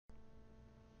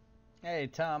Hey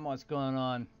Tom, what's going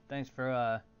on? Thanks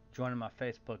for joining my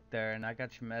Facebook there, and I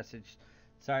got your message.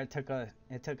 Sorry it took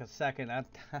a second. I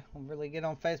don't really get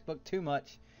on Facebook too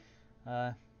much,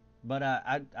 uh, but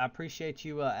I appreciate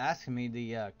you asking me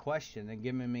the question and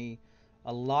giving me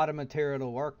a lot of material to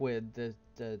work with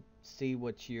to see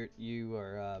what you're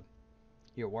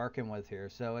working with here.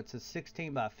 So it's a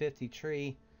 16 by 50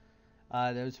 tree.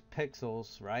 Those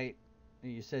pixels, right?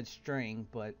 You said string,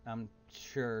 but I'm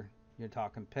sure you're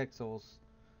talking pixels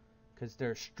because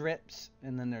there's strips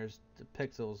and then there's the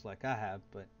pixels like I have,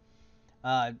 but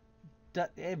uh,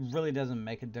 it really doesn't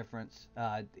make a difference.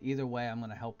 Either way, I'm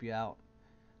going to help you out.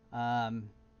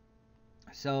 Um,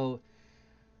 so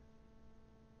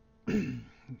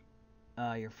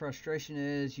your frustration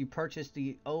is you purchased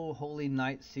the Oh Holy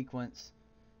Night sequence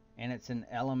and it's in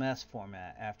LMS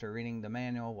format. After reading the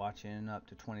manual, watching up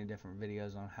to 20 different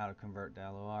videos on how to convert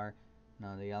to LOR,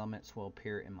 none of the elements will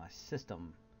appear in my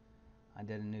system. I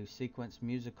did a new sequence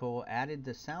musical, added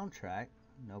the soundtrack,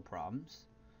 no problems.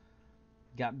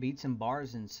 Got beats and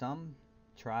bars in some.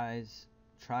 Tried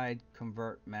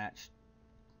convert match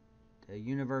the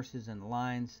universes and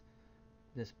lines.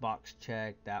 This box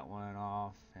checked, that one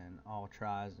off, and all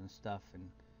tries and stuff. And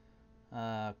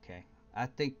okay, I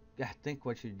think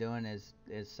what you're doing is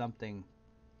something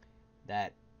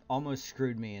that almost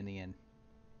screwed me in the end.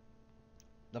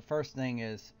 The first thing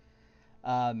is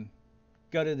um,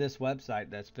 go to this website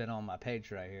that's been on my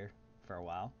page right here for a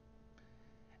while,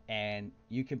 and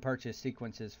you can purchase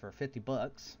sequences for 50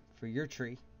 bucks for your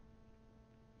tree.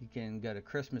 You can go to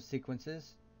Christmas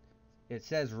sequences. It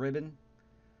says ribbon,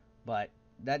 but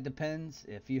that depends.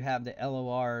 If you have the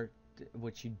LOR,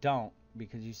 which you don't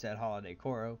because you said holiday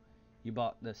coro, you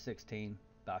bought the 16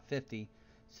 by 50.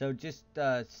 So just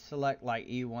select like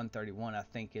E131, I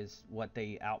think is what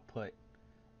they output,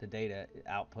 the data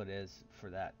output is for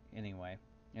that anyway.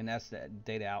 And that's the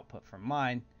data output from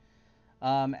mine.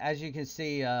 As you can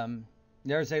see,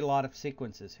 there's a lot of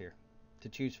sequences here to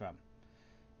choose from,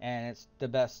 and it's the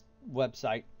best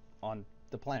website on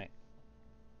the planet.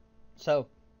 So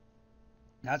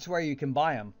that's where you can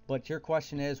buy them. But your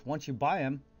question is, once you buy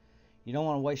them, you don't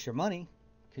want to waste your money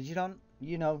because you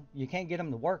can't get them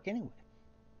to work anyway.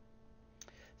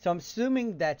 So I'm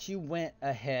assuming that you went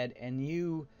ahead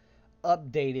and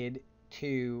updated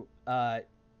to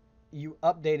you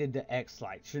updated the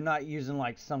Xlights. You're not using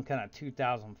like some kind of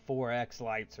 2004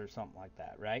 Xlights or something like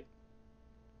that, right?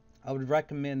 I would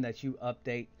recommend that you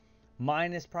update.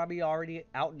 Mine is probably already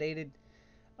outdated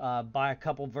by a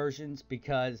couple versions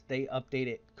because they update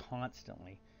it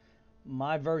constantly.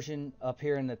 My version up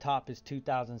here in the top is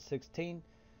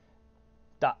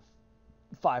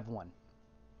 2016.51.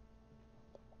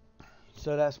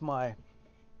 So that's my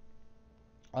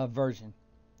version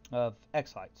of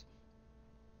Xlights.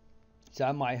 So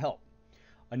that might help.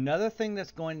 Another thing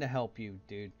that's going to help you,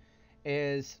 dude,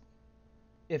 is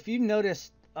if you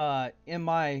notice in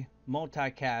my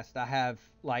multicast, I have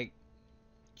like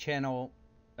channel,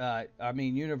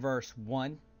 universe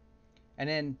 1, and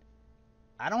then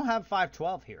I don't have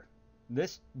 512 here.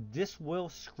 This will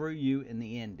screw you in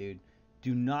the end, dude.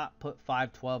 Do not put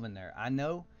 512 in there. I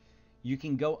know you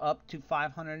can go up to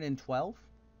 512,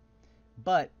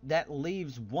 but that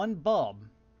leaves one bulb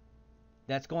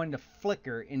that's going to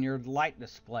flicker in your light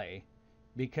display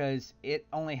because it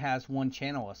only has one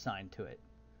channel assigned to it.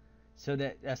 So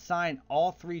that assign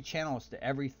all three channels to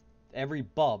every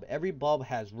bulb. Every bulb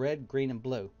has red, green, and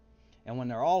blue. And when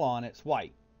they're all on, it's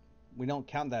white. We don't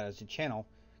count that as a channel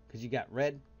because you got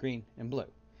red, green, and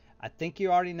blue. I think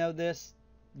you already know this.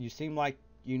 You seem like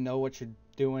you know what you're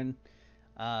doing.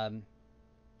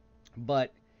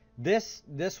 But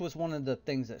this was one of the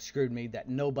things that screwed me that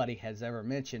nobody has ever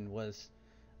mentioned was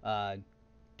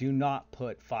do not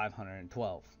put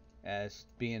 512 as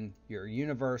being your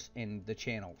universe and the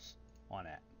channels on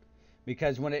it.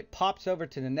 Because when it pops over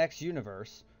to the next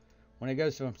universe, when it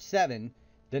goes from 7,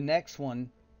 the next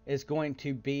one is going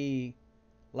to be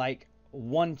like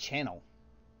one channel.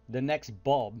 The next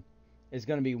bulb is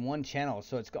going to be one channel,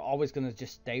 so it's always going to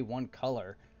just stay one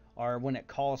color. Or when it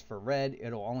calls for red,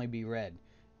 it'll only be red.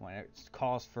 When it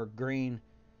calls for green,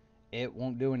 it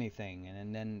won't do anything.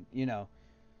 And then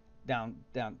down.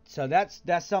 So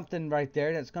that's something right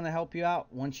there that's going to help you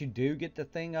out. Once you do get the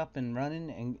thing up and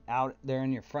running and out there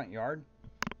in your front yard,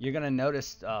 you're going to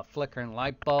notice flickering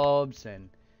light bulbs and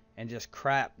just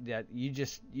crap that you're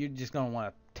just going to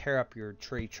want to tear up your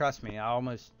tree. Trust me, I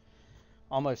almost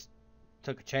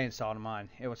took a chainsaw to mine.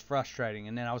 It was frustrating,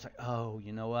 and then I was like, oh,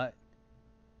 you know what?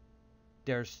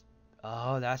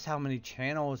 That's how many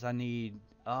channels I need.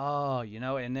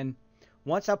 And then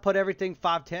once I put everything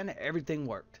 510, everything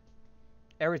worked.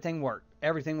 everything worked.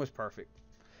 Everything was perfect.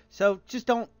 So just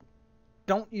don't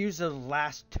use the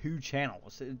last two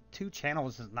channels. Two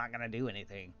channels is not going to do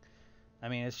anything. I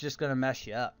mean, it's just going to mess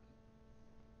you up.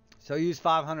 So use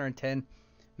 510.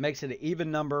 Makes it an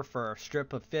even number for a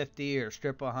strip of 50 or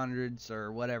strip of hundreds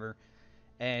or whatever.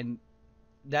 And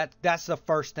that's the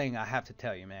first thing I have to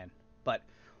tell you, man. But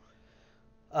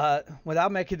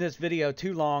without making this video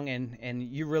too long, and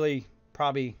you really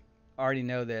probably already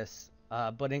know this,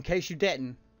 but in case you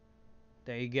didn't,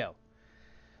 there you go.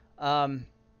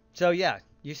 So yeah,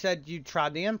 you said you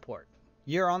tried the import.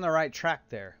 You're on the right track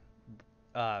there,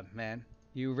 man.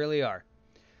 You really are.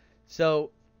 So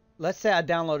let's say I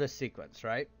download a sequence,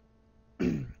 right?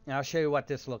 And I'll show you what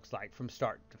this looks like from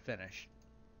start to finish.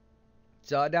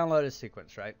 So I download a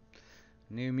sequence, right?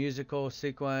 New musical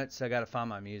sequence. I gotta find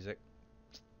my music.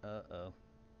 Uh-oh.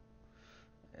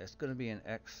 It's gonna be an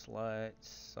Xlights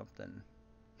something.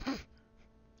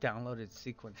 Downloaded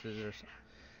sequences or something.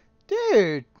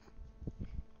 Dude!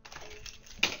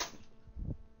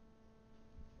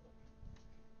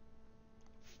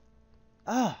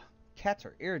 Ah, cats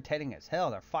are irritating as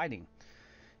hell. They're fighting.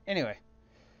 Anyway.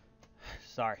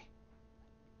 Sorry.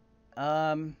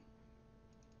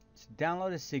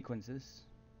 Downloaded sequences.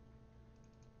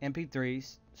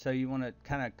 MP3s. So you want to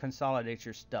kind of consolidate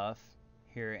your stuff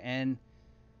here. And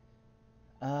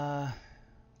let's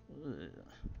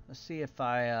see if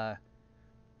I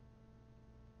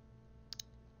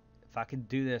could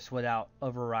do this without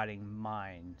overriding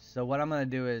mine. So what I'm going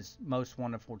to do is most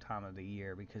wonderful time of the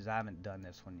year, because I haven't done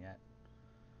this one yet.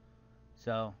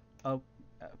 So, of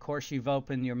course you've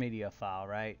opened your media file,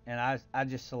 right? And I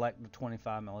just select the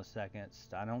 25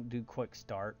 milliseconds. I don't do quick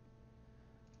start.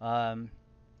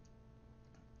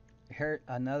 Here,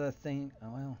 another thing,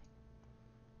 well,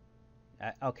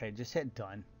 okay, just hit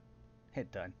done.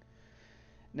 Hit done.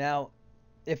 Now,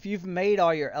 if you've made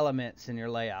all your elements in your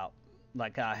layout,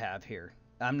 like I have here,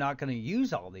 I'm not going to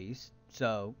use all these,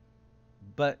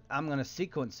 but I'm going to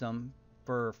sequence them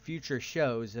for future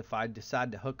shows. If I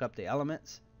decide to hook up the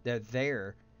elements, they're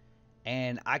there,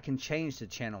 and I can change the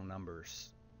channel numbers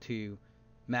to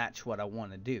match what I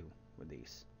want to do with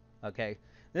these. Okay,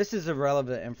 this is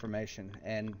irrelevant information,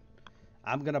 and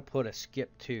I'm going to put a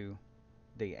skip to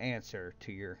the answer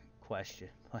to your question.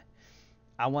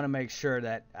 I want to make sure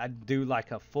that I do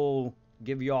like a full,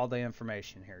 give you all the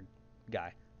information here,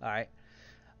 guy. All right.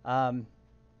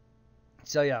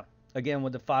 So yeah, again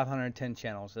with the 510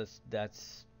 channels,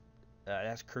 that's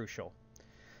crucial.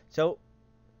 So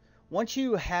once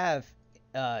you have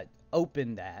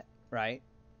opened that, right?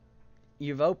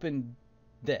 You've opened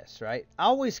this, right? I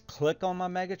always click on my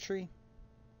mega tree.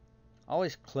 I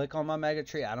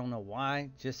don't know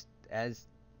why. Just as,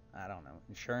 I don't know,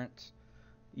 insurance.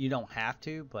 You don't have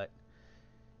to, but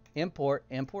import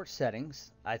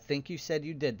settings. I think you said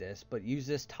you did this, but use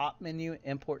this top menu,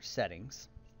 import settings.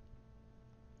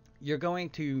 You're going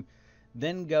to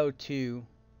then go to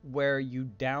where you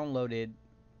downloaded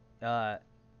the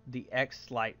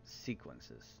Xlights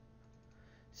sequences.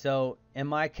 So in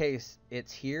my case,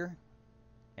 it's here,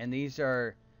 and these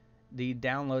are the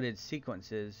downloaded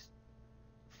sequences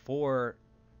for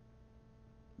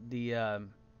the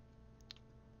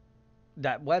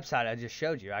that website I just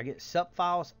showed you. I get SUP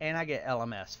files and I get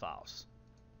LMS files.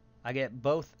 I get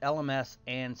both LMS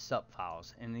and SUP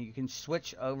files, and you can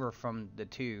switch over from the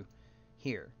two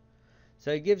here.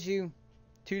 So it gives you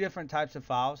two different types of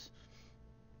files,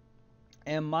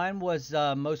 and mine was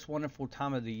most wonderful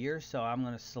time of the year, so I'm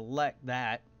going to select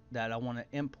that I want to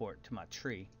import to my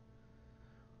tree.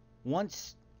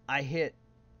 Once I hit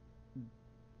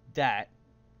that,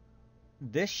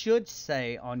 this should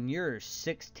say on yours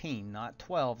 16, not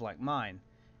 12 like mine,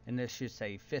 and this should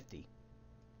say 50.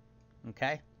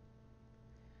 Okay?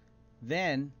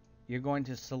 Then you're going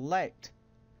to select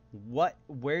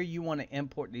where you want to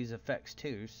import these effects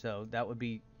to. So that would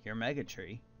be your mega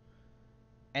tree,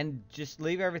 and just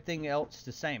leave everything else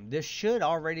the same. This should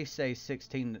already say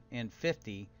 16 and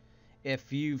 50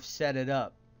 if you've set it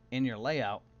up in your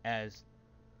layout as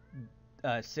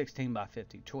 16 by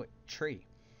 50 tree.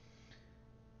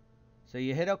 So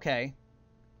you hit OK,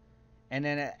 and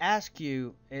then it asks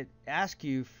you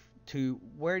to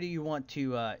where do you want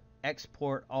to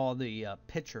export all the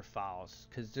picture files,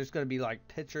 because there's going to be like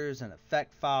pictures and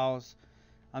effect files.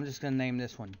 I'm just going to name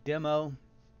this one demo,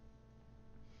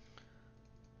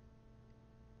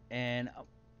 and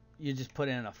you just put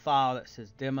in a file that says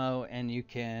demo, and you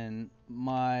can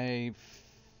my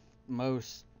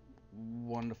most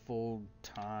wonderful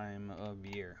time of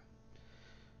year.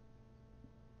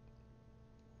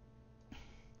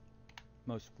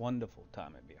 Most wonderful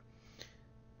time of year.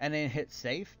 And then hit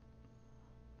save.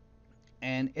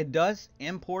 And it does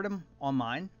import them on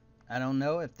mine. I don't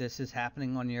know if this is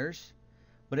happening on yours,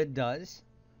 but it does.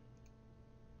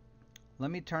 Let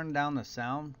me turn down the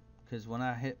sound, because when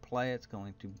I hit play, it's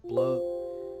going to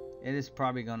blow. It is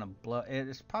probably going to blow. It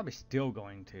is probably still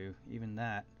going to, even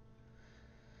that.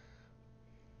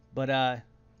 But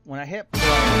when I hit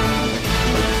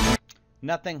play,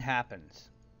 nothing happens.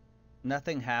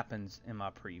 Nothing happens in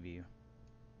my preview.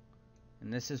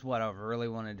 And this is what I really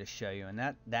wanted to show you. And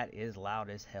that is loud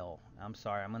as hell. I'm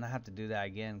sorry. I'm going to have to do that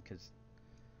again, because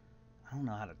I don't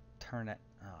know how to turn it.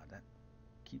 Oh, that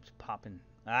keeps popping.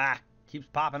 Keeps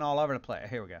popping all over the place.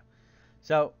 Here we go.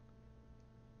 So,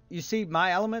 you see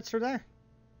my elements are there?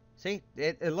 See,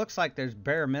 it looks like there's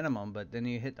bare minimum, but then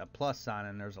you hit the plus sign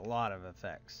and there's a lot of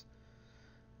effects.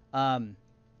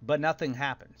 But nothing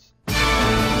happens.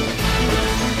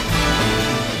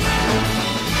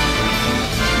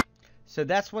 So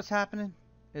that's what's happening?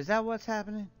 Is that what's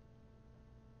happening?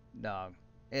 Dog,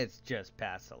 it's just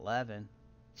past 11.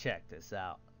 Check this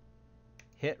out.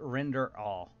 Hit render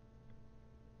all.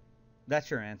 That's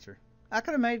your answer. I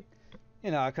could have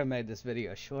made this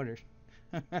video shorter.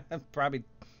 Probably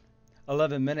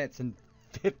 11 minutes and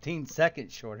 15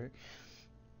 seconds shorter.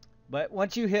 But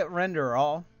once you hit render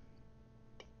all,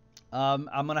 I'm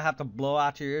going to have to blow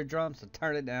out your eardrums to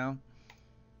turn it down.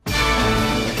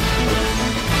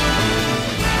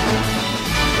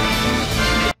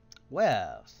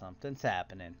 Well, something's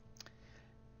happening.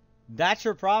 That's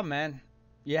your problem, man.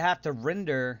 You have to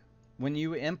render. When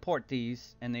you import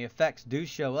these and the effects do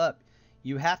show up,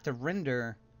 you have to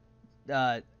render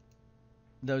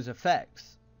those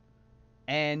effects.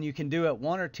 And you can do it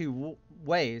one or two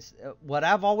ways. What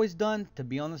I've always done, to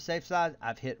be on the safe side,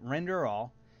 I've hit render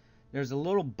all. There's a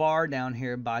little bar down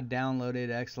here by downloaded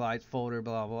Xlights folder,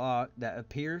 blah, blah, blah, that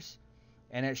appears.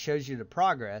 And it shows you the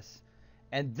progress.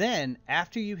 And then,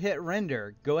 after you hit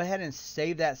render, go ahead and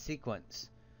save that sequence.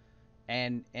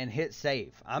 And hit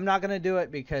save. I'm not going to do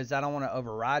it because I don't want to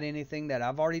override anything that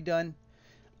I've already done.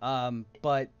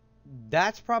 But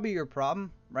that's probably your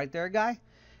problem right there, guy.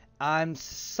 I'm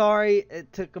sorry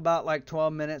it took about like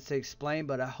 12 minutes to explain,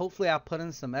 but hopefully I put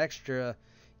in some extra,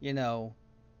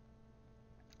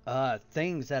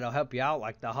 things that'll help you out,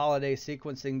 like the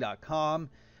holidaysequencing.com,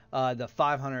 the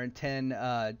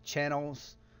 510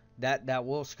 channels. That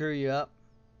will screw you up.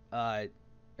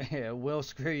 It will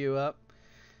screw you up.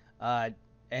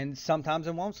 And sometimes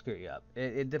it won't screw you up.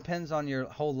 It depends on your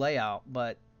whole layout,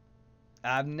 but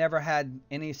I've never had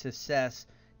any success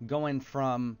going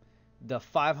from the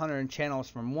 500 channels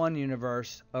from one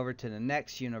universe over to the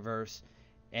next universe,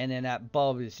 and then that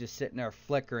bulb is just sitting there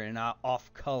flickering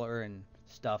off color and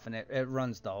stuff, and it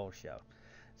runs the whole show.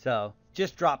 So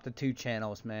just drop the 2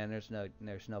 channels, man. There's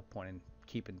no point in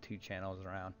keeping 2 channels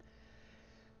around.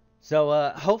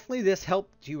 So hopefully this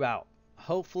helped you out.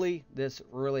 Hopefully this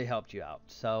really helped you out.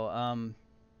 So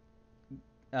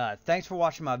thanks for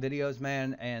watching my videos,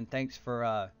 man, and thanks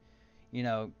for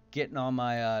getting on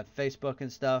my Facebook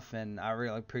and stuff, and I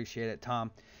really appreciate it, Tom.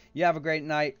 You have a great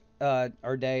night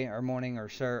or day or morning or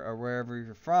sir or wherever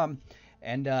you're from,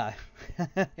 and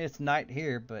it's night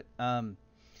here, but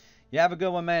you have a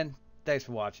good one, man. Thanks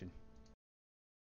for watching.